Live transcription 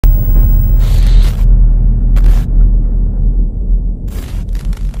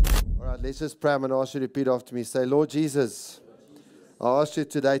just pray. I'm going to ask you to repeat after me. Say, Lord Jesus, I ask you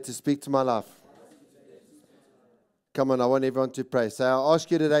today to speak to my life. Come on, I want everyone to pray. Say, I ask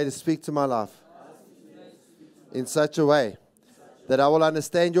you today to speak to my life in such a way that I will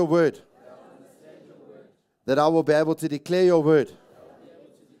understand your word, that I will be able to declare your word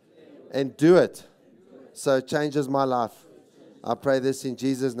and do it so it changes my life. I pray this in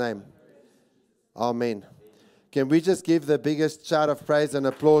Jesus' name. Amen. Can we just give the biggest shout of praise and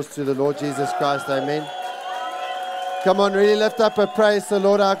applause to the Lord Jesus Christ? Amen. Come on, really lift up a praise to the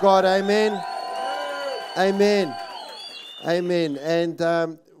Lord our God. Amen. Amen. Amen.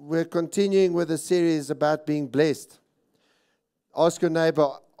 And we're continuing with a series about being blessed. Ask your neighbor,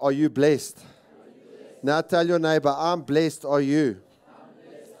 are you blessed? Now tell your neighbor, I'm blessed, are you?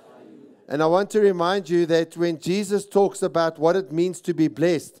 And I want to remind you that when Jesus talks about what it means to be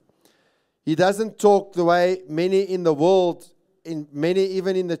blessed, he doesn't talk the way many in the world,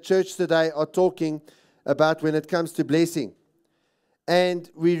 even in the church today, are talking about when it comes to blessing. And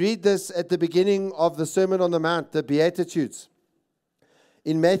we read this at the beginning of the Sermon on the Mount, the Beatitudes,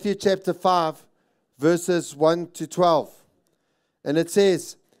 in Matthew chapter 5, verses 1 to 12. And it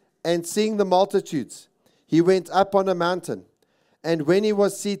says, and seeing the multitudes, he went up on a mountain. And when he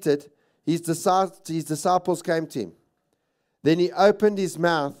was seated, his disciples came to him. Then he opened his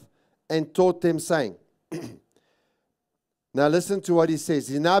mouth and taught them, saying, now listen to what he says.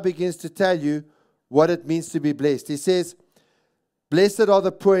 He now begins to tell you what it means to be blessed. He says, blessed are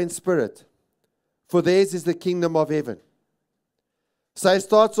the poor in spirit, for theirs is the kingdom of heaven. So he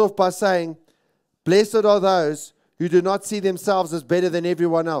starts off by saying, blessed are those who do not see themselves as better than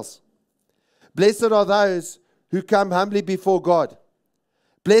everyone else. Blessed are those who come humbly before God.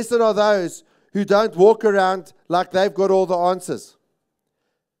 Blessed are those who don't walk around like they've got all the answers.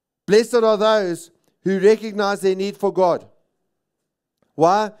 Blessed are those who recognize their need for God.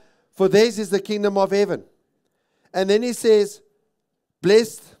 Why? For theirs is the kingdom of heaven. And then he says,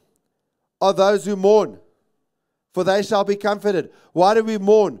 blessed are those who mourn, for they shall be comforted. Why do we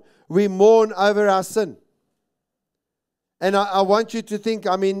mourn? We mourn over our sin. And I want you to think,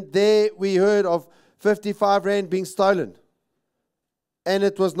 there we heard of 55 rand being stolen. And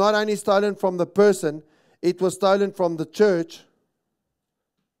it was not only stolen from the person, it was stolen from the church.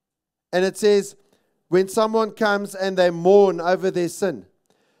 And it says, when someone comes and they mourn over their sin,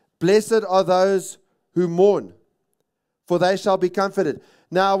 blessed are those who mourn, for they shall be comforted.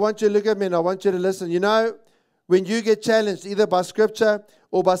 Now I want you to look at me and I want you to listen. You know, when you get challenged either by scripture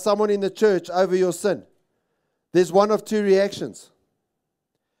or by someone in the church over your sin, there's one of two reactions.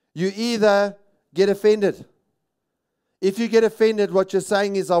 You either get offended. If you get offended, what you're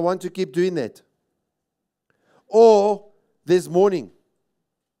saying is, I want to keep doing that. Or there's mourning.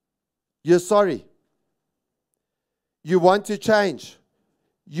 You're sorry. You want to change.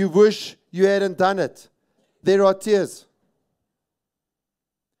 You wish you hadn't done it. There are tears.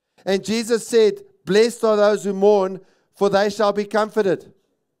 And Jesus said, blessed are those who mourn, for they shall be comforted.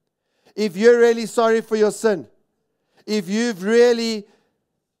 If you're really sorry for your sin, if you've really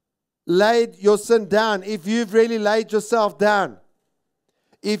laid your sin down, if you've really laid yourself down,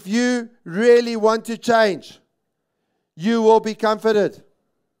 if you really want to change, you will be comforted.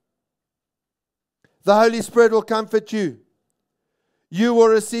 The Holy Spirit will comfort you. You will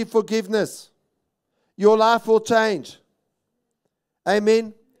receive forgiveness. Your life will change.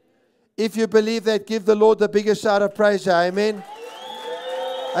 Amen. If you believe that, give the Lord the biggest shout of praise. Amen.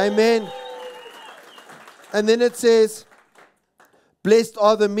 Amen. And then it says, blessed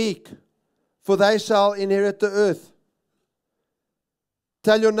are the meek, for they shall inherit the earth.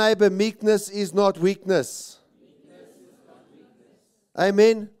 Tell your neighbor, meekness is not weakness.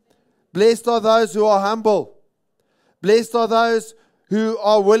 Amen. Blessed are those who are humble. Blessed are those who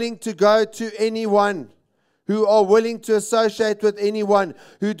are willing to go to anyone, who are willing to associate with anyone,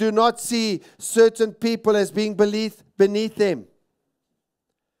 who do not see certain people as being beneath them.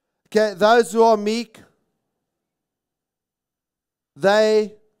 Okay, those who are meek,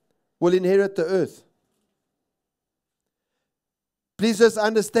 they will inherit the earth. Please just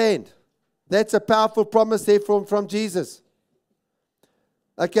understand, that's a powerful promise there from Jesus.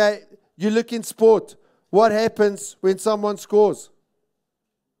 Okay, you look in sport. What happens when someone scores?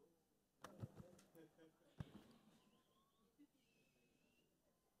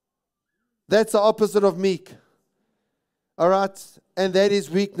 That's the opposite of meek. All right? And that is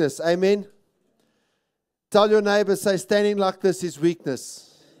weakness. Amen? Tell your neighbor, say, standing like this is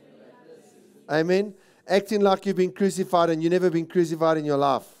weakness. Amen? Acting like you've been crucified and you've never been crucified in your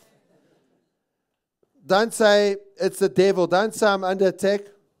life. Don't say it's the devil. Don't say I'm under attack.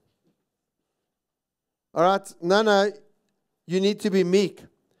 All right? No. You need to be meek.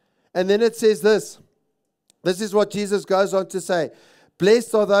 And then it says this. This is what Jesus goes on to say.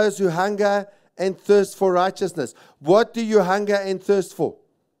 Blessed are those who hunger and thirst for righteousness. What do you hunger and thirst for?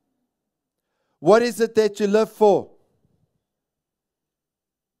 What is it that you live for?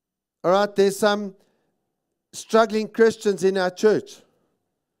 All right, there's some struggling Christians in our church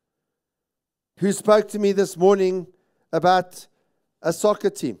who spoke to me this morning about a soccer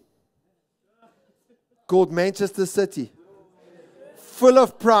team called Manchester City. Full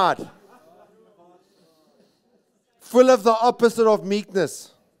of pride. Full of the opposite of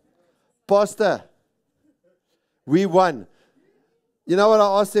meekness. Pastor, we won. You know what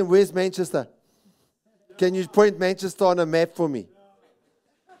I asked them? Where's Manchester? Can you point Manchester on a map for me?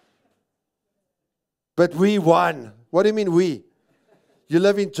 But we won. What do you mean we? You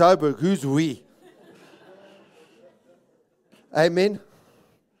live in Joburg. Who's we? Amen.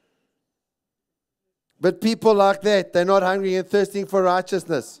 But people like that, they're not hungry and thirsting for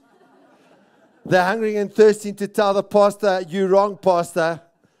righteousness. They're hungry and thirsting to tell the pastor, you're wrong, pastor.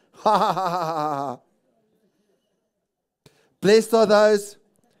 Blessed are those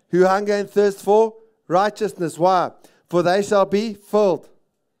who hunger and thirst for righteousness. Why? For they shall be filled.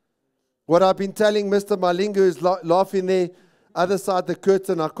 What I've been telling Mr. Malingu, who's laughing there, other side the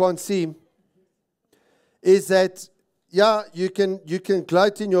curtain, I can't see him, is that, yeah, you can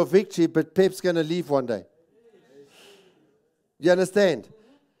gloat in your victory, but Pep's going to leave one day. You understand?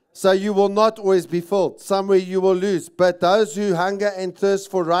 So you will not always be filled. Somewhere you will lose. But those who hunger and thirst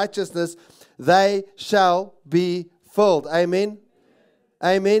for righteousness, they shall be filled. Amen?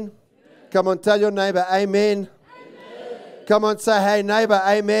 Amen? Come on, tell your neighbor, amen. Come on, say, hey, neighbor,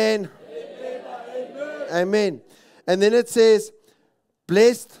 amen. Amen. And then it says,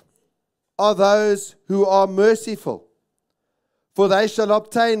 blessed are those who are merciful, for they shall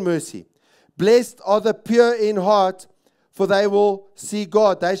obtain mercy. Blessed are the pure in heart, for they will see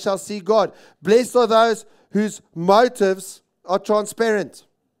God. They shall see God. Blessed are those whose motives are transparent,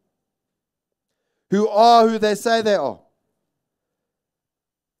 who are who they say they are.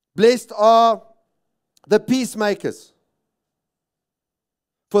 Blessed are the peacemakers,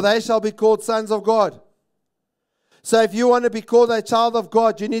 for they shall be called sons of God. So if you want to be called a child of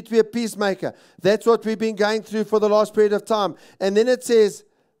God, you need to be a peacemaker. That's what we've been going through for the last period of time. And then it says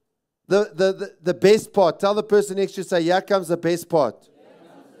the best part. Tell the person next to you, say, here comes the best part.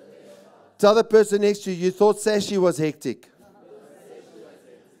 Tell the person next to you, you thought Sashi was hectic.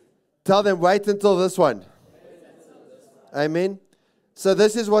 Tell them, wait until this one. Amen. So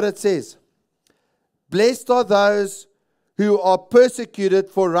this is what it says. Blessed are those who are persecuted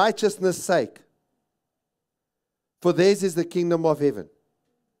for righteousness' sake, for theirs is the kingdom of heaven.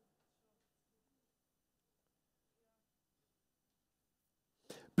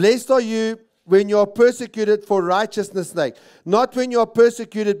 Blessed are you when you are persecuted for righteousness' sake. Not when you are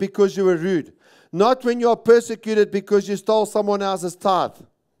persecuted because you were rude. Not when you are persecuted because you stole someone else's tithe.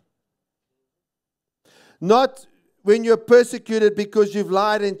 Not when you're persecuted because you've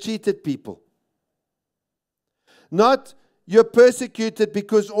lied and cheated people. Not you're persecuted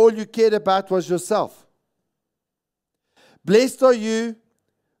because all you cared about was yourself. Blessed are you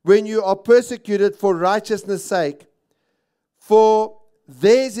when you are persecuted for righteousness' sake, for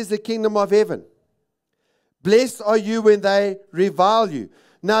theirs is the kingdom of heaven. Blessed are you when they revile you.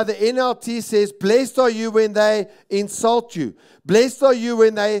 Now the NLT says, blessed are you when they insult you. Blessed are you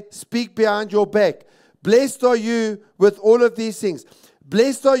when they speak behind your back. Blessed are you with all of these things.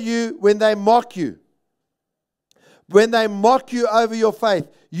 Blessed are you when they mock you. When they mock you over your faith,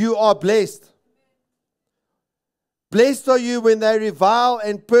 you are blessed. Blessed are you when they revile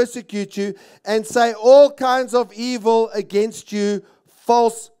and persecute you and say all kinds of evil against you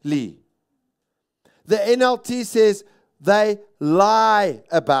falsely. The NLT says they lie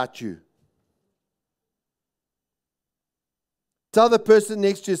about you. Tell the person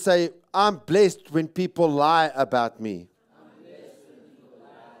next to you, say, I'm blessed when people lie about me.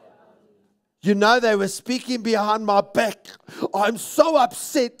 You know, they were speaking behind my back. I'm so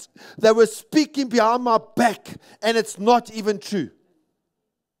upset. They were speaking behind my back, and it's not even true.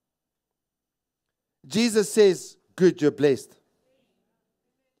 Jesus says, good, you're blessed.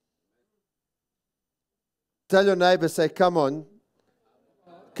 Tell your neighbor, say, come on.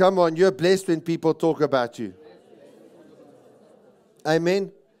 Come on, you're blessed when people talk about you.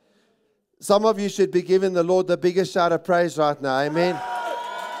 Amen. Some of you should be giving the Lord the biggest shout of praise right now. Amen.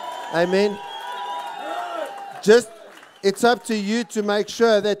 Amen. Just, it's up to you to make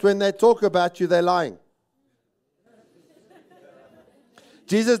sure that when they talk about you, they're lying.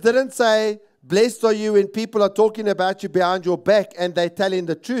 Jesus didn't say, blessed are you when people are talking about you behind your back and they're telling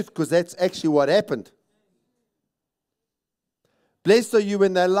the truth, because that's actually what happened. Blessed are you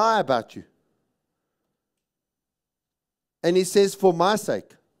when they lie about you. And he says, for my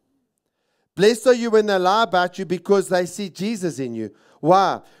sake. Blessed are you when they lie about you because they see Jesus in you.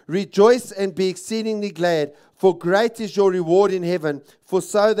 Why? Rejoice and be exceedingly glad, for great is your reward in heaven, for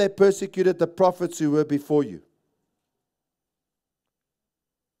so they persecuted the prophets who were before you.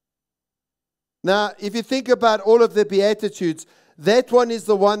 Now, if you think about all of the Beatitudes, that one is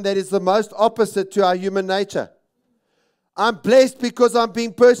the one that is the most opposite to our human nature. I'm blessed because I'm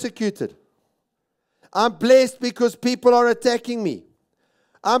being persecuted. I'm blessed because people are attacking me.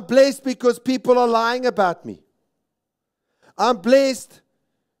 I'm blessed because people are lying about me. I'm blessed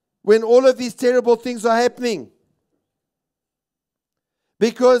when all of these terrible things are happening.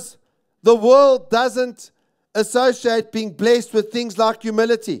 Because the world doesn't associate being blessed with things like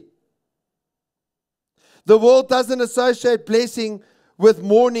humility. The world doesn't associate blessing with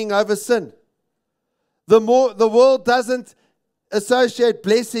mourning over sin. The world doesn't associate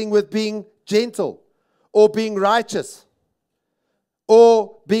blessing with being gentle or being righteous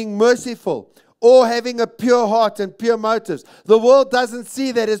or being merciful or having a pure heart and pure motives. The world doesn't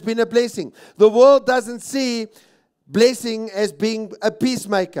see that as being a blessing. The world doesn't see blessing as being a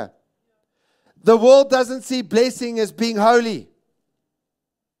peacemaker. The world doesn't see blessing as being holy.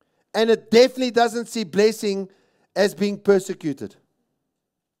 And it definitely doesn't see blessing as being persecuted.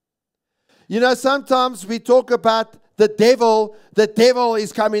 You know, sometimes we talk about the devil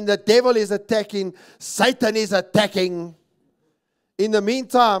is coming, the devil is attacking, Satan is attacking. In the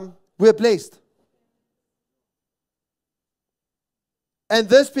meantime, we're blessed. And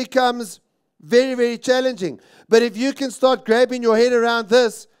this becomes very, very challenging. But if you can start grabbing your head around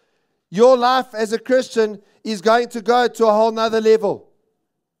this, your life as a Christian is going to go to a whole nother level.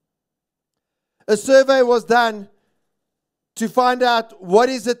 A survey was done to find out what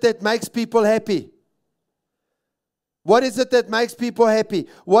is it that makes people happy. What is it that makes people happy?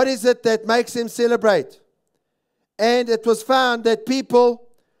 What is it that makes them celebrate? And it was found that people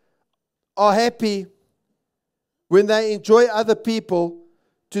are happy when they enjoy other people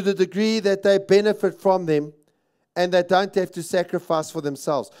to the degree that they benefit from them and they don't have to sacrifice for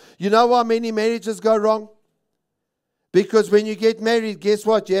themselves. You know why many marriages go wrong? Because when you get married, guess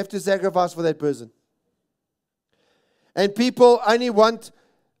what? You have to sacrifice for that person. And people only want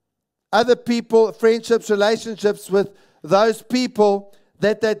other people, friendships, relationships with those people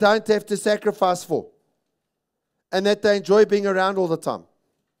that they don't have to sacrifice for. And that they enjoy being around all the time.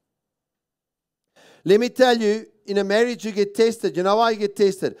 Let me tell you, in a marriage you get tested. You know why you get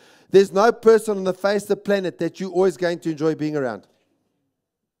tested? There's no person on the face of the planet that you're always going to enjoy being around.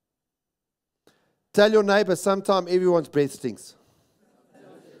 Tell your neighbor, sometime everyone's breath stinks.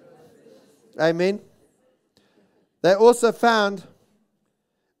 Amen. They also found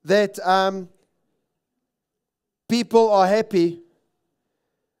that people are happy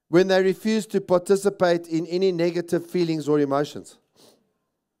when they refuse to participate in any negative feelings or emotions.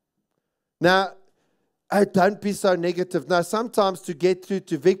 Now, oh, don't be so negative. Now, sometimes to get through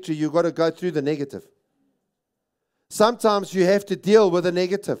to victory, you've got to go through the negative. Sometimes you have to deal with the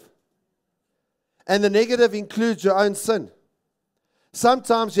negative. And the negative includes your own sin.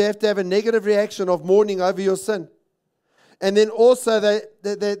 Sometimes you have to have a negative reaction of mourning over your sin. And then also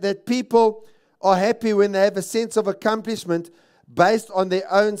that people are happy when they have a sense of accomplishment based on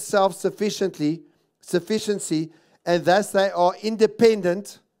their own self-sufficiency, and thus they are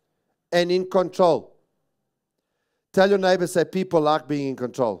independent and in control. Tell your neighbor, say, people like being in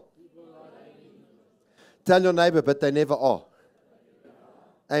control. Tell your neighbor, but they never are.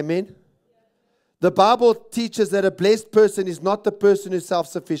 Amen. The Bible teaches that a blessed person is not the person who's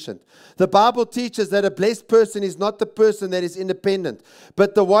self-sufficient. The Bible teaches that a blessed person is not the person that is independent,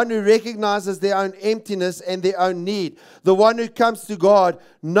 but the one who recognizes their own emptiness and their own need. The one who comes to God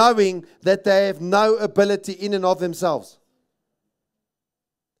knowing that they have no ability in and of themselves.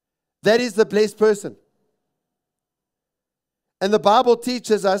 That is the blessed person. And the Bible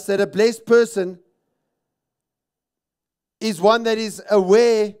teaches us that a blessed person is one that is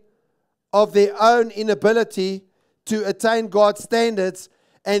aware of their own inability to attain God's standards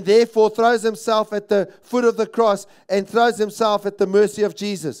and therefore throws himself at the foot of the cross and throws himself at the mercy of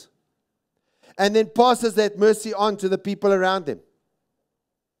Jesus. And then passes that mercy on to the people around them.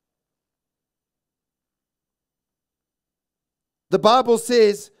 The Bible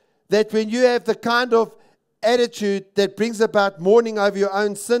says that when you have the kind of attitude that brings about mourning over your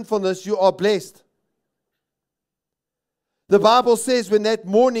own sinfulness, you are blessed. The Bible says when that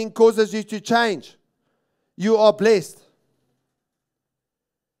mourning causes you to change, you are blessed.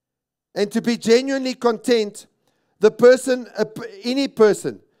 And to be genuinely content, any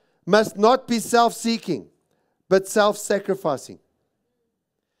person must not be self-seeking, but self-sacrificing.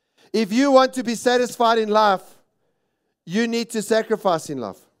 If you want to be satisfied in life, you need to sacrifice in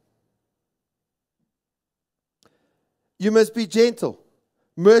life. You must be gentle,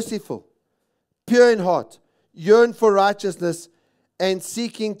 merciful, pure in heart, yearn for righteousness, and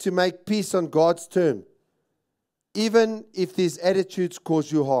seeking to make peace on God's terms, even if these attitudes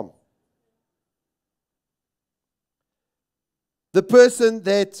cause you harm. The person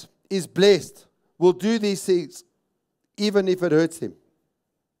that is blessed will do these things even if it hurts him.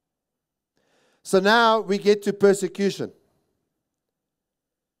 So now we get to persecution.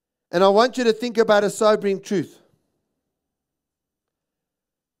 And I want you to think about a sobering truth.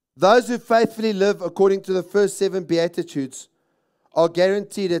 Those who faithfully live according to the first 7 Beatitudes are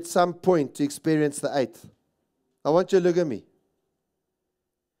guaranteed at some point to experience the 8th. I want you to look at me.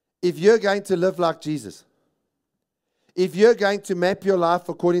 If you're going to live like Jesus, if you're going to map your life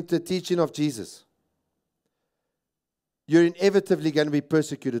according to the teaching of Jesus, you're inevitably going to be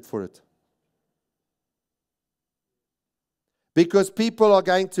persecuted for it. Because people are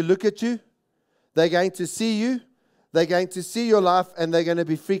going to look at you, they're going to see you, they're going to see your life, and they're going to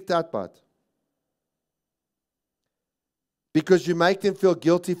be freaked out by it. Because you make them feel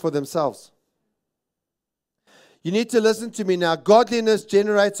guilty for themselves. You need to listen to me now. Godliness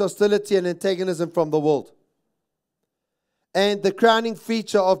generates hostility and antagonism from the world. And the crowning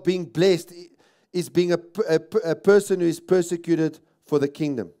feature of being blessed is being a person who is persecuted for the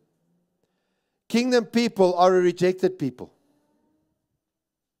kingdom. Kingdom people are a rejected people.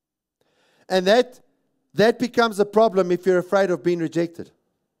 And that becomes a problem if you're afraid of being rejected.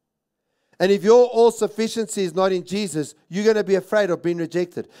 And if your all-sufficiency is not in Jesus, you're going to be afraid of being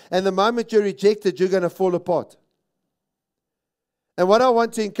rejected. And the moment you're rejected, you're going to fall apart. And what I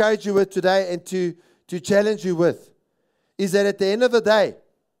want to encourage you with today and to challenge you with is that at the end of the day,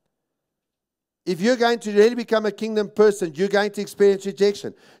 if you're going to really become a kingdom person, you're going to experience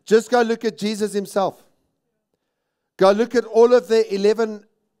rejection. Just go look at Jesus himself. Go look at all of the 11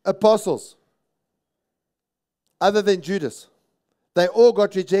 apostles, other than Judas. They all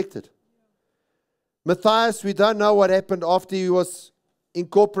got rejected. Matthias, we don't know what happened after he was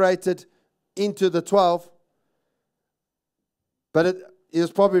incorporated into the 12, but he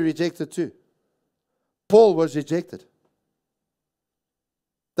was probably rejected too. Paul was rejected.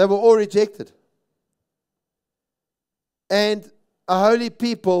 They were all rejected. And a holy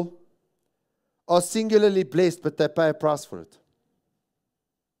people are singularly blessed, but they pay a price for it.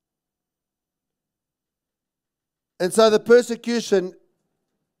 And so the persecution,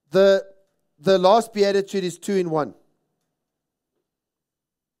 the last beatitude is 2 in 1.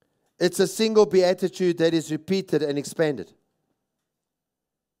 It's a single beatitude that is repeated and expanded.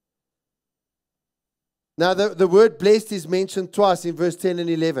 Now the word blessed is mentioned twice in verse 10 and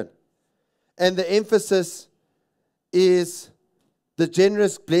 11. And the emphasis is the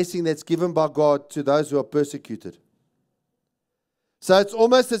generous blessing that's given by God to those who are persecuted. So it's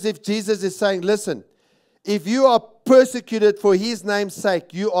almost as if Jesus is saying, listen, if you are persecuted for his name's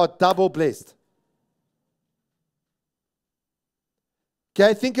sake, you are double blessed.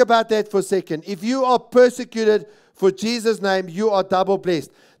 Okay, think about that for a second. If you are persecuted for Jesus' name, you are double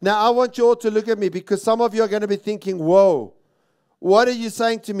blessed. Now, I want you all to look at me because some of you are going to be thinking, whoa, what are you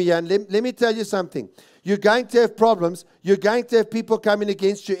saying to me? And let me tell you something. You're going to have problems. You're going to have people coming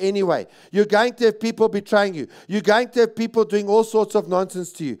against you anyway. You're going to have people betraying you. You're going to have people doing all sorts of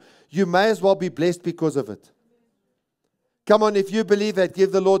nonsense to you. You may as well be blessed because of it. Come on, if you believe that,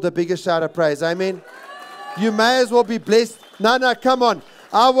 give the Lord the biggest shout of praise. Amen. You may as well be blessed. No, come on.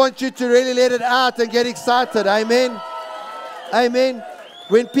 I want you to really let it out and get excited. Amen. Amen.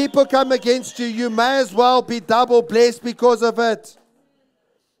 When people come against you, you may as well be double blessed because of it.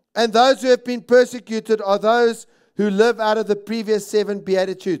 And those who have been persecuted are those who live out of the previous 7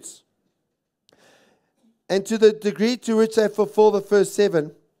 Beatitudes. And to the degree to which they fulfill the first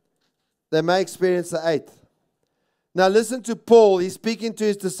 7, they may experience the 8th. Now listen to Paul. He's speaking to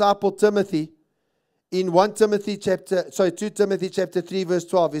his disciple Timothy in 2 Timothy chapter 3 verse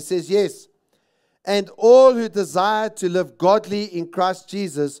 12. He says, yes, and all who desire to live godly in Christ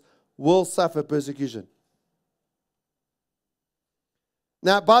Jesus will suffer persecution.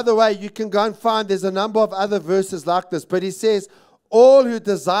 Now, by the way, you can go and find, there's a number of other verses like this, but he says, all who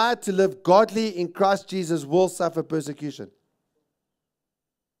desire to live godly in Christ Jesus will suffer persecution.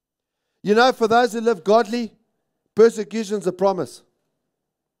 You know, for those who live godly, persecution's a promise.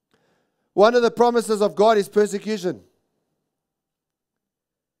 One of the promises of God is persecution.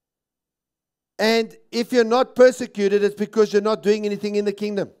 And if you're not persecuted, it's because you're not doing anything in the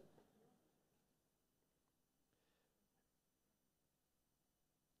kingdom.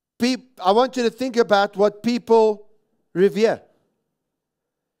 I want you to think about what people revere.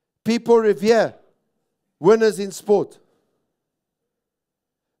 People revere winners in sport.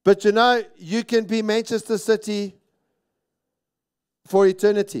 But you know, you can be Manchester City for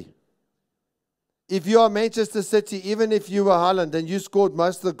eternity. If you are Manchester City, even if you were Haaland and you scored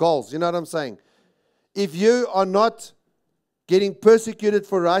most of the goals, you know what I'm saying? If you are not getting persecuted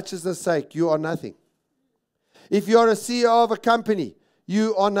for righteousness' sake, you are nothing. If you are a CEO of a company,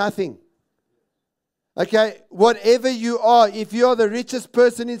 you are nothing. Okay, whatever you are, if you are the richest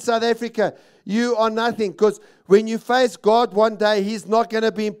person in South Africa, you are nothing. Because when you face God one day, He's not going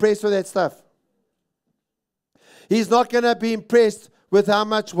to be impressed with that stuff. He's not going to be impressed with how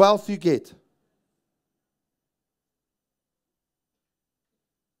much wealth you get.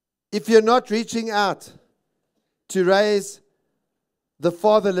 If you're not reaching out to raise the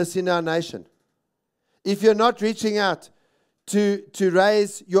fatherless in our nation, if you're not reaching out to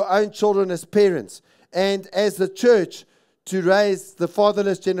raise your own children as parents, and as the church to raise the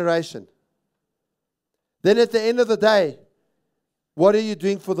fatherless generation, then at the end of the day, what are you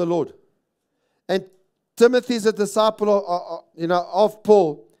doing for the Lord? And Timothy is a disciple of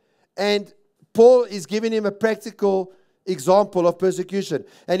Paul, and Paul is giving him a practical example of persecution.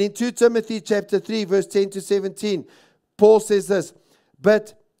 And in 2 Timothy chapter 3, verse 10 to 17, Paul says this,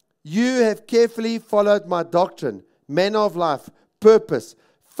 "But you have carefully followed my doctrine, manner of life, purpose,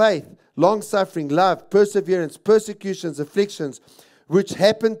 faith, long-suffering, love, perseverance, persecutions, afflictions, which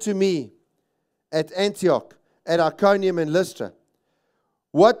happened to me at Antioch, at Iconium and Lystra.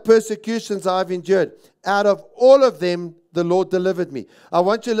 What persecutions I have endured. Out of all of them, the Lord delivered me." I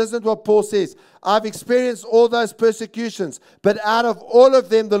want you to listen to what Paul says. I've experienced all those persecutions, but out of all of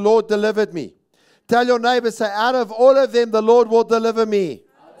them, the Lord delivered me. Tell your neighbor, say, out of all of them, the Lord will deliver me.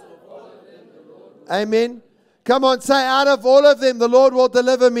 Amen. Come on, say, out of all of them, the Lord will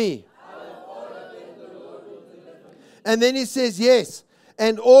deliver me. And then he says, yes,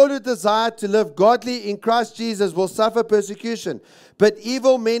 and all who desire to live godly in Christ Jesus will suffer persecution. But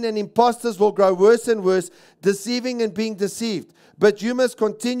evil men and impostors will grow worse and worse, deceiving and being deceived. But you must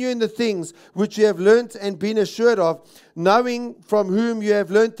continue in the things which you have learnt and been assured of, knowing from whom you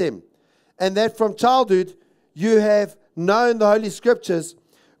have learnt them, and that from childhood you have known the Holy Scriptures,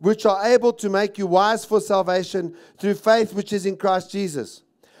 which are able to make you wise for salvation through faith which is in Christ Jesus.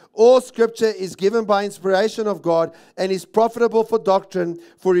 All Scripture is given by inspiration of God and is profitable for doctrine,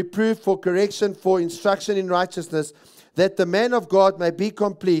 for reproof, for correction, for instruction in righteousness, that the man of God may be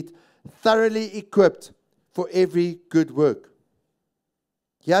complete, thoroughly equipped for every good work.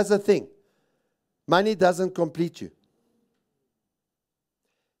 Here's the thing. Money doesn't complete you.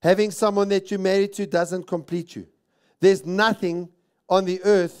 Having someone that you're married to doesn't complete you. There's nothing on the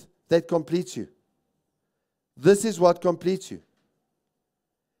earth that completes you. This is what completes you.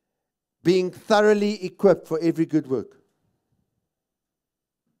 Being thoroughly equipped for every good work.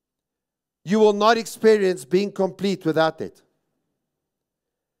 You will not experience being complete without that.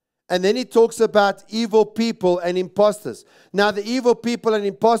 And then he talks about evil people and imposters. Now, the evil people and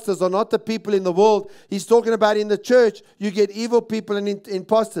imposters are not the people in the world. He's talking about in the church, you get evil people and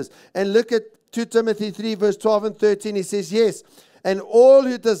imposters. And look at 2 Timothy 3, verse 12 and 13. He says, yes, and all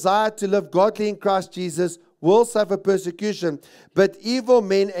who desire to live godly in Christ Jesus will suffer persecution, but evil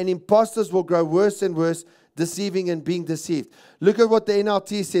men and impostors will grow worse and worse, deceiving and being deceived. Look at what the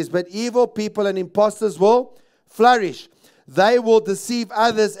NLT says. But evil people and impostors will flourish. They will deceive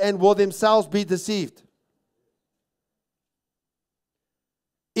others and will themselves be deceived.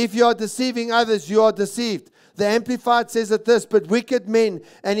 If you are deceiving others, you are deceived. The Amplified says that this, but wicked men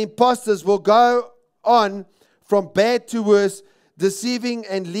and impostors will go on from bad to worse, deceiving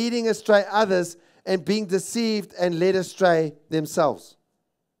and leading astray others, and being deceived and led astray themselves.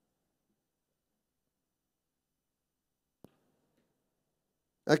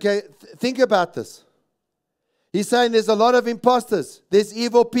 Okay, think about this. He's saying there's a lot of imposters. There's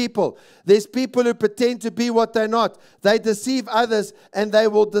evil people. There's people who pretend to be what they're not. They deceive others, and they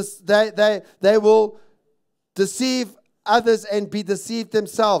will deceive others and be deceived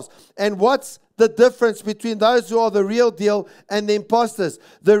themselves. And what's the difference between those who are the real deal and the imposters?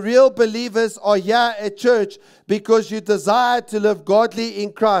 The real believers are here at church because you desire to live godly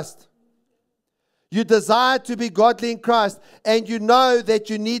in Christ. You desire to be godly in Christ, and you know that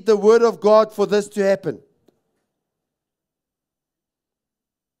you need the Word of God for this to happen.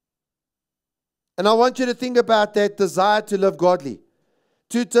 And I want you to think about that desire to live godly.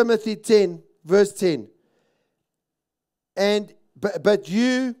 2 Timothy 10, verse 10. But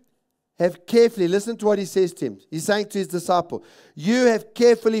you have carefully, listen to what he says to him. He's saying to his disciple, you have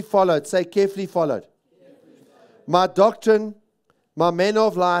carefully followed, say carefully followed, my doctrine, my manner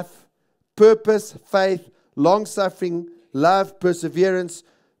of life, purpose, faith, long-suffering, love, perseverance,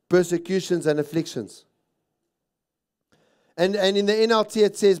 persecutions and afflictions. And in the NLT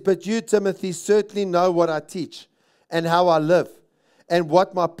it says, but you, Timothy, certainly know what I teach and how I live and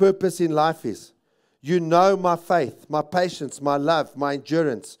what my purpose in life is. You know my faith, my patience, my love, my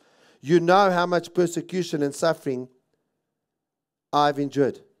endurance. You know how much persecution and suffering I've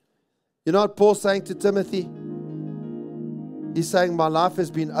endured. You know what Paul's saying to Timothy? He's saying, my life has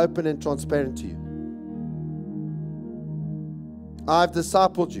been open and transparent to you. I've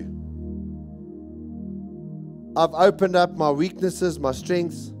discipled you. I've opened up my weaknesses, my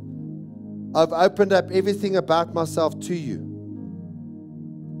strengths. I've opened up everything about myself to you.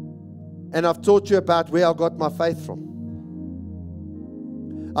 And I've taught you about where I got my faith from.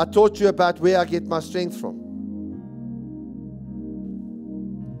 I taught you about where I get my strength from.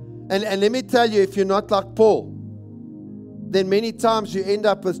 And let me tell you, if you're not like Paul, then many times you end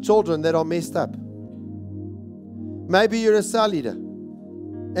up with children that are messed up. Maybe you're a cell leader,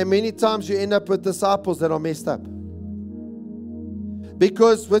 and many times you end up with disciples that are messed up.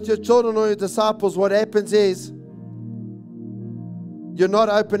 Because with your children or your disciples, what happens is you're not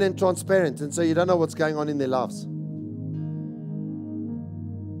open and transparent, and so you don't know what's going on in their lives.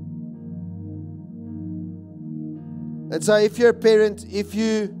 And so if you're a parent, if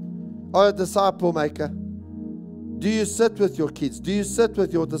you are a disciple maker, do you sit with your kids? Do you sit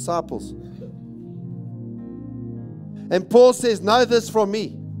with your disciples? And Paul says, know this from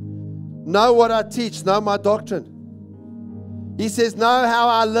me. Know what I teach. Know my doctrine. He says, know how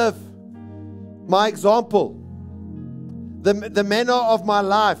I live. My example. The manner of my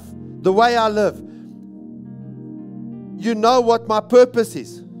life. The way I live. You know what my purpose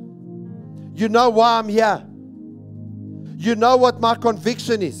is. You know why I'm here. You know what my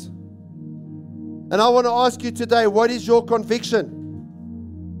conviction is. And I want to ask you today, what is your conviction?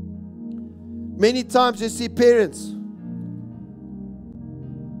 Many times you see parents,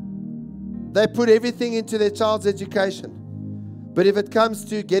 they put everything into their child's education. But if it comes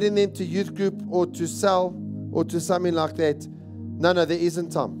to getting them to youth group or to cell or to something like that, no, there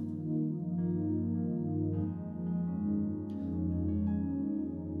isn't time.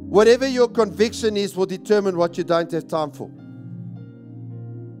 Whatever your conviction is will determine what you don't have time for.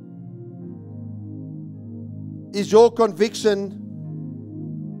 Is your conviction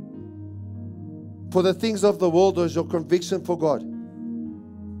for the things of the world, or is your conviction for God?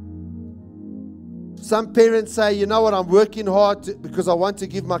 Some parents say, you know what, I'm working hard because I want to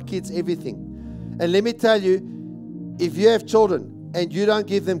give my kids everything. And let me tell you, if you have children and you don't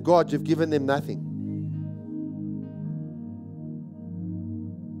give them God, you've given them nothing.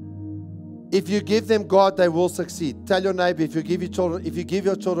 If you give them God, they will succeed. Tell your neighbor, if you give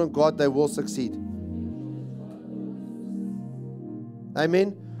your children God, they will succeed. Amen.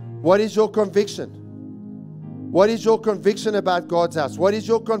 What is your conviction? What is your conviction about God's house? What is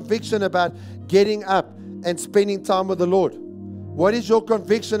your conviction about getting up and spending time with the Lord? What is your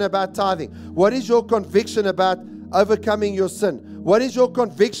conviction about tithing? What is your conviction about overcoming your sin? What is your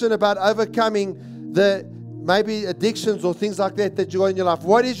conviction about overcoming the maybe addictions or things like that you got in your life?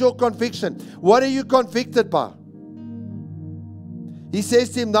 What is your conviction? What are you convicted by? He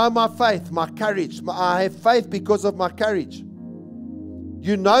says to him, know my faith, my courage. I have faith because of my courage.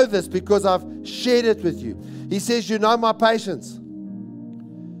 You know this because I've shared it with you. He says, you know my patience.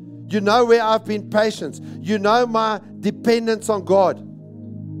 You know where I've been patient. You know my dependence on God.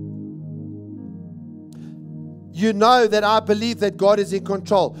 You know that I believe that God is in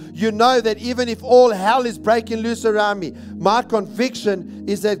control. You know that even if all hell is breaking loose around me, my conviction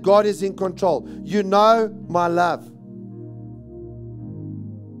is that God is in control. You know my love.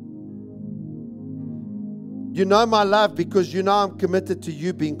 You know my love because you know I'm committed to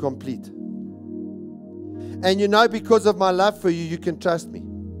you being complete. And you know because of my love for you, you can trust me.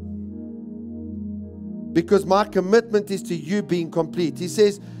 Because my commitment is to you being complete. He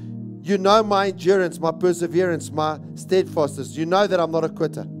says, you know my endurance, my perseverance, my steadfastness. You know that I'm not a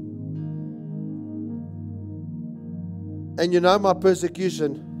quitter. And you know my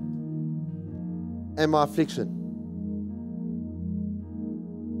persecution and my affliction.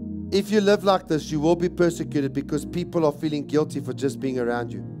 If you live like this, you will be persecuted because people are feeling guilty for just being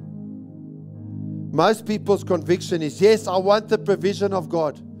around you. Most people's conviction is, yes, I want the provision of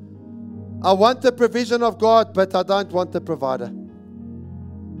God. I want the provision of God, but I don't want the provider.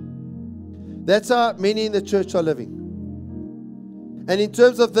 That's how many in the church are living. And in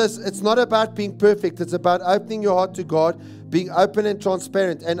terms of this, it's not about being perfect. It's about opening your heart to God, being open and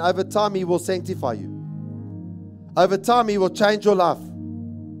transparent. And over time, He will sanctify you. Over time, He will change your life.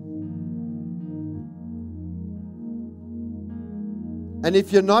 And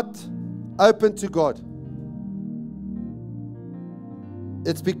if you're not open to God,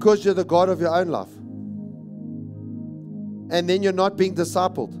 It's because you're the God of your own life. And then you're not being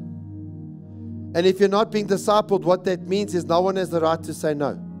discipled. And if you're not being discipled, what that means is no one has the right to say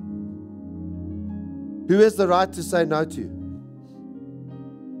no. Who has the right to say no to you?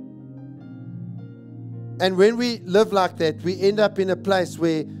 And when we live like that, we end up in a place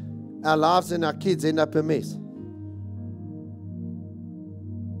where our lives and our kids end up a mess.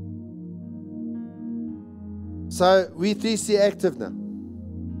 So we're 3C active now.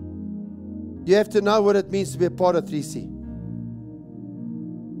 You have to know what it means to be a part of 3C.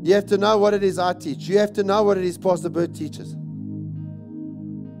 You have to know what it is I teach. You have to know what it is Pastor Bert teaches.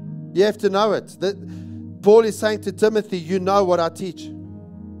 You have to know it. Paul is saying to Timothy, you know what I teach.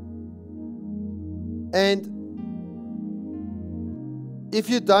 And if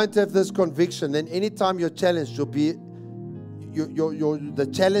you don't have this conviction, then anytime you're challenged, you'll be the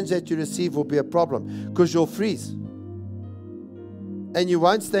challenge that you receive will be a problem, because you'll freeze. And you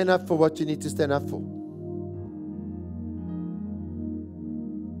won't stand up for what you need to stand up for.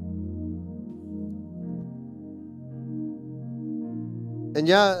 And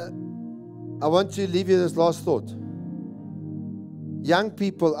yeah, I want to leave you this last thought. Young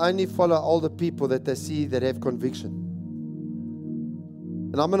people only follow older people that they see that have conviction.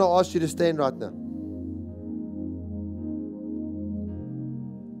 And I'm going to ask you to stand right now.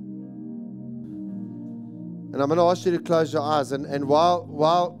 And I'm going to ask you to close your eyes. And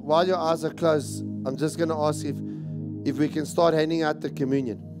while your eyes are closed, I'm just going to ask if we can start handing out the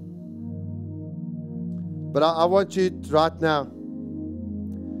communion. But I want you right now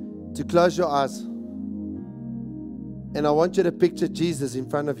to close your eyes. And I want you to picture Jesus in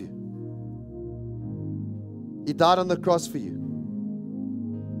front of you. He died on the cross for you.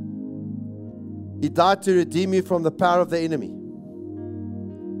 He died to redeem you from the power of the enemy.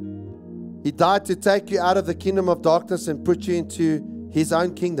 He died to take you out of the kingdom of darkness and put you into His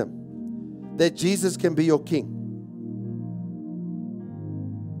own kingdom, that Jesus can be your king.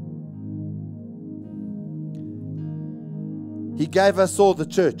 He gave us all the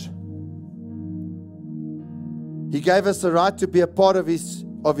church. He gave us the right to be a part of His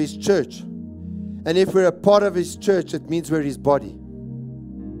church. And if we're a part of His church, it means we're His body.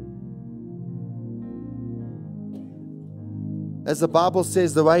 As the Bible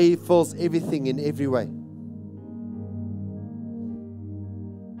says, the way He fills everything in every way.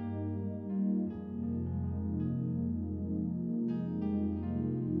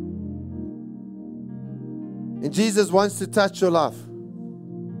 And Jesus wants to touch your life.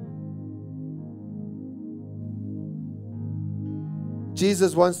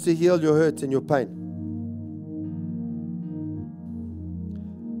 Jesus wants to heal your hurt and your pain.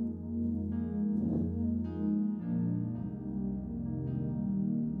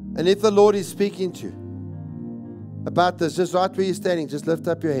 And if the Lord is speaking to you about this, just right where you're standing, just lift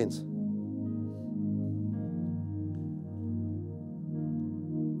up your hands.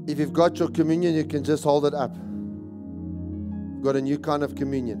 If you've got your communion, you can just hold it up. You've got a new kind of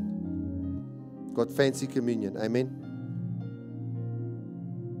communion. Got fancy communion. Amen.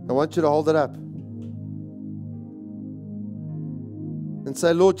 I want you to hold it up and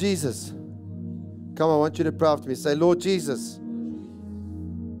say, Lord Jesus. Come on, I want you to pray after me. Say, Lord Jesus,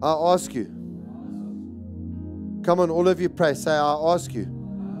 I ask you. Come on, all of you pray. Say, I ask you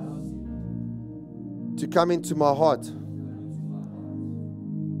to come into my heart,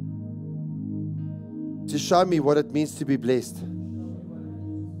 to show me what it means to be blessed,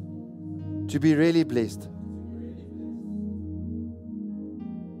 to be really blessed.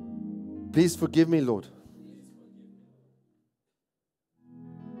 Please forgive me, Lord.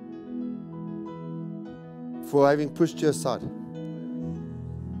 For having pushed you aside.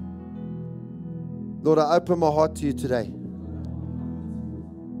 Lord, I open my heart to you today.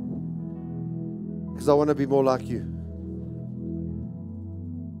 Because I want to be more like you.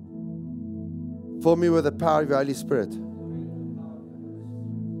 Fill me with the power of your Holy Spirit.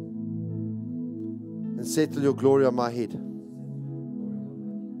 And settle your glory on my head.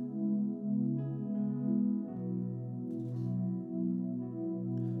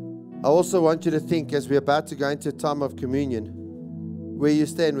 I also want you to think, as we're about to go into a time of communion, where you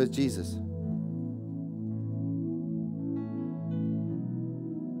stand with Jesus.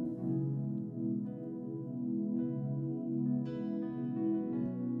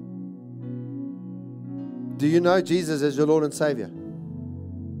 Do you know Jesus as your Lord and Savior?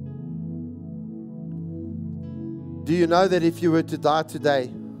 Do you know that if you were to die today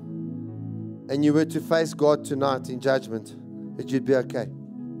and you were to face God tonight in judgment, that you'd be okay?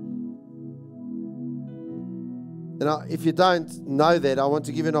 And if you don't know that, I want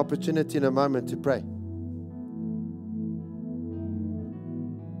to give you an opportunity in a moment to pray.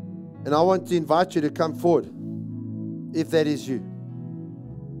 And I want to invite you to come forward, if that is you.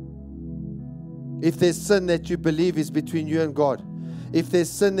 If there's sin that you believe is between you and God, if there's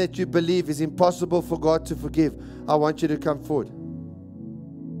sin that you believe is impossible for God to forgive, I want you to come forward.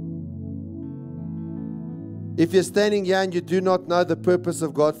 If you're standing here and you do not know the purpose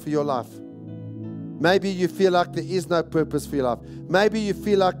of God for your life, maybe you feel like there is no purpose for your life. Maybe you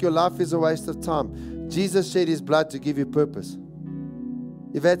feel like your life is a waste of time. Jesus shed His blood to give you purpose.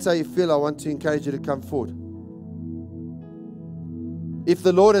 If that's how you feel, I want to encourage you to come forward. If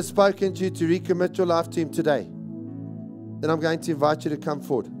the Lord has spoken to you to recommit your life to Him today, then I'm going to invite you to come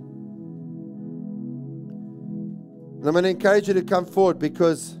forward. And I'm going to encourage you to come forward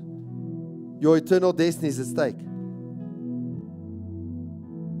because your eternal destiny is at stake.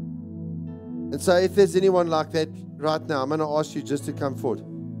 And so if there's anyone like that right now, I'm going to ask you just to come forward.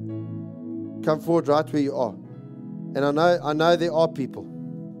 Come forward right where you are. And I know there are people.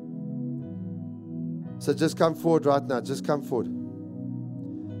 So just come forward right now. Just come forward.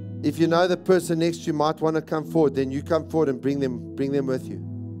 If you know the person next to you might want to come forward, then you come forward and bring them with you.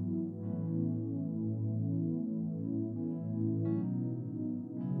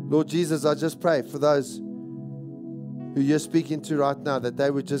 Lord Jesus, I just pray for those who you're speaking to right now, that they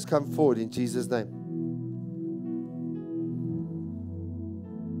would just come forward in Jesus' name.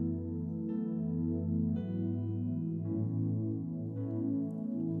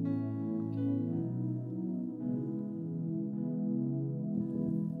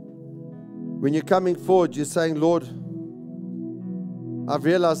 When you're coming forward, you're saying, Lord, I've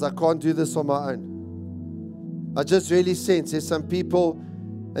realized I can't do this on my own. I just really sense there's some people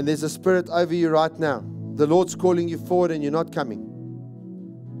and there's a spirit over you right now. The Lord's calling you forward and you're not coming.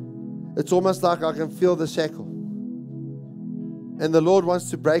 It's almost like I can feel the shackle. And the Lord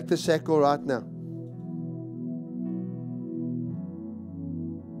wants to break the shackle right now.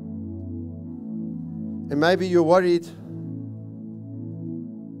 And maybe you're worried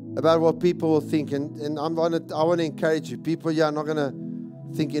about what people will think, and I want to encourage you. People here are not going to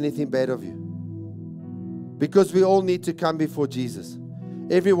think anything bad of you, because we all need to come before Jesus.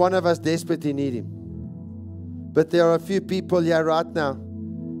 Every one of us desperately need Him. But there are a few people here right now,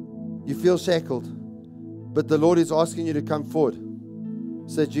 you feel shackled, but the Lord is asking you to come forward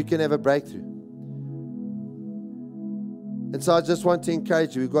so that you can have a breakthrough. And so I just want to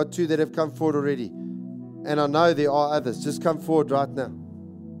encourage you. We've got 2 that have come forward already, and I know there are others. Just come forward right now.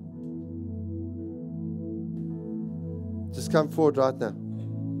 Just come forward right now.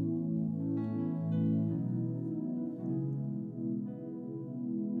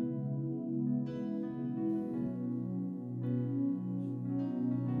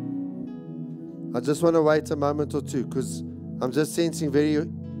 I just want to wait a moment or two because I'm just sensing very,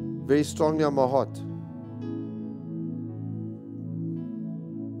 very strongly on my heart.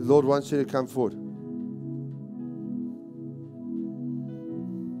 The Lord wants you to come forward.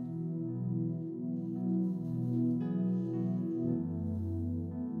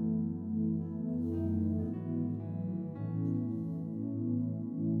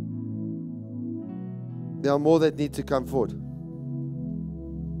 There are more that need to come forward.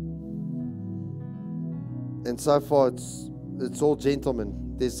 And so far, it's all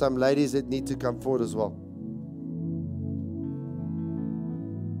gentlemen. There's some ladies that need to come forward as well.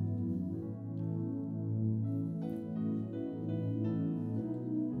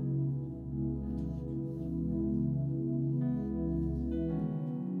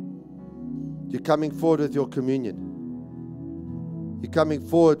 You're coming forward with your communion. You're coming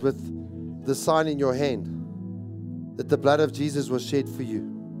forward with the sign in your hand that the blood of Jesus was shed for you,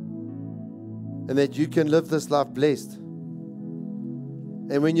 and that you can live this life blessed.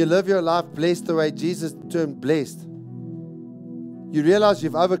 And when you live your life blessed the way Jesus termed blessed, you realize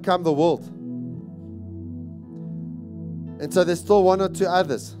you've overcome the world. And so there's still 1 or 2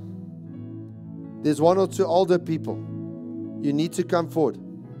 others. There's 1 or 2 older people. You need to come forward.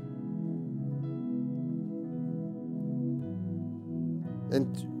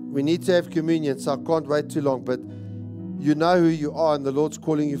 And we need to have communion, so I can't wait too long. But you know who you are, and the Lord's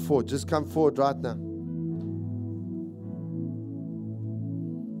calling you forward. Just come forward right now.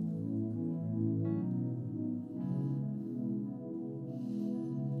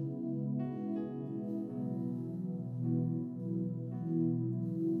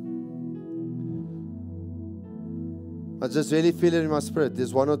 I just really feel it in my spirit.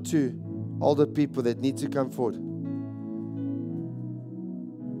 There's 1 or 2 older people that need to come forward.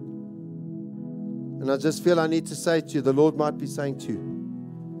 And I just feel I need to say to you, the Lord might be saying to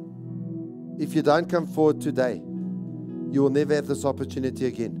you, if you don't come forward today, you will never have this opportunity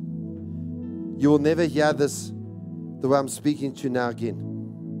again. You will never hear this the way I'm speaking to you now again.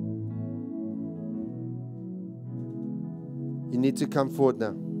 You need to come forward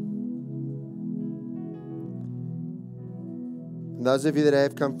now. And those of you that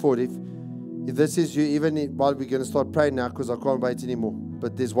have come forward, if this is you, even while we're going to start praying now, because I can't wait anymore,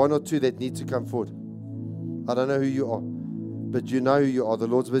 but there's one or two that need to come forward. I don't know who you are, but you know who you are. The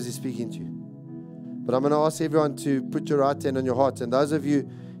Lord's busy speaking to you. But I'm going to ask everyone to put your right hand on your heart. And those of you,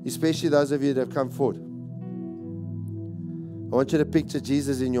 especially those of you that have come forward, I want you to picture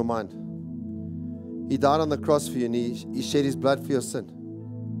Jesus in your mind. He died on the cross for you, and He shed His blood for your sin.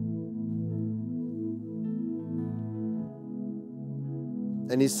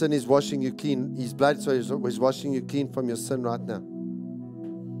 And His sin is washing you clean. His blood is washing you clean from your sin right now.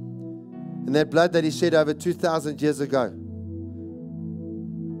 And that blood that He shed over 2,000 years ago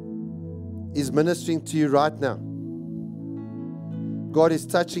is ministering to you right now. God is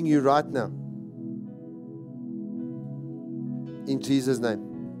touching you right now. In Jesus' name.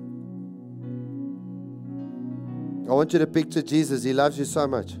 I want you to picture Jesus. He loves you so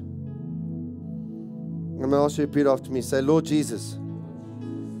much. I'm going to ask you to repeat after me. Say, Lord Jesus,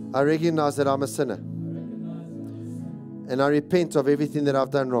 I recognize that I'm a sinner. And I repent of everything that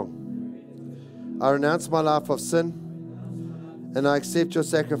I've done wrong. I renounce my life of sin. And I accept your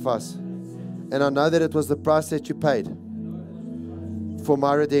sacrifice. And I know that it was the price that you paid for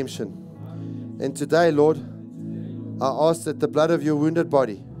my redemption. And today, Lord, I ask that the blood of your wounded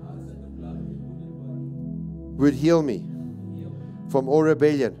body would heal me from all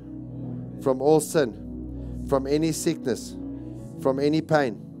rebellion, from all sin, from any sickness, from any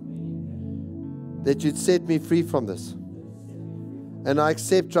pain, that you'd set me free from this. And I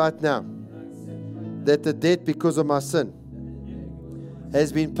accept right now that the debt because of my sin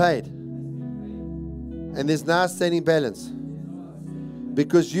has been paid. And there's now a standing balance.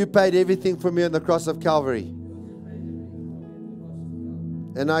 Because you paid everything for me on the cross of Calvary.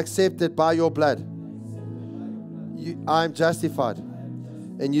 And I accept that by your blood, I am justified.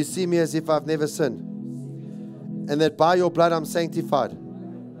 And you see me as if I've never sinned. And that by your blood I'm sanctified.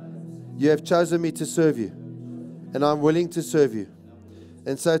 You have chosen me to serve you. And I'm willing to serve you.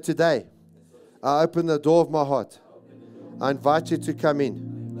 And so today, I open the door of my heart. I invite you to come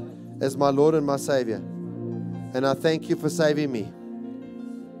in as my Lord and my Savior. And I thank you for saving me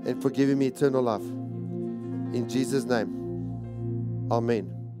and for giving me eternal life. In Jesus' name,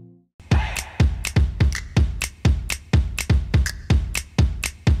 amen.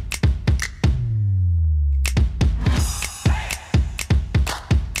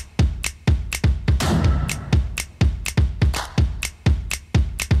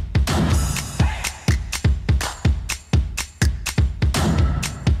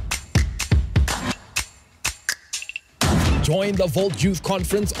 Join the Volt Youth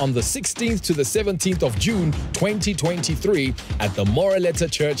Conference on the 16th to the 17th of June 2023 at the Moraletta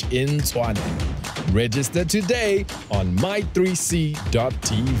Church in Tshwane. Register today on my3c.tv.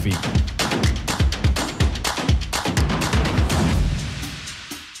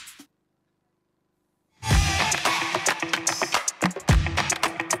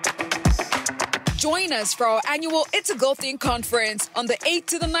 Join us for our annual It's a Golf Thing Conference on the 8th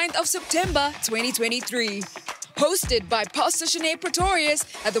to the 9th of September 2023. Hosted by Pastor Shanae Pretorius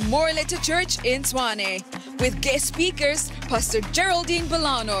at the Moraletta Church in Tshwane, with guest speakers Pastor Geraldine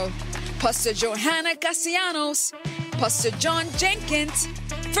Bolano, Pastor Johanna Cassianos, Pastor John Jenkins,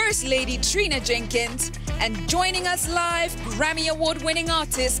 First Lady Trina Jenkins, and joining us live, Grammy Award-winning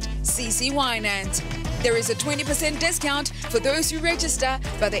artist CeCe Winant. There is a 20% discount for those who register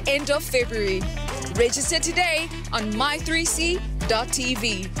by the end of February. Register today on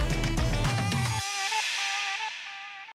my3c.tv.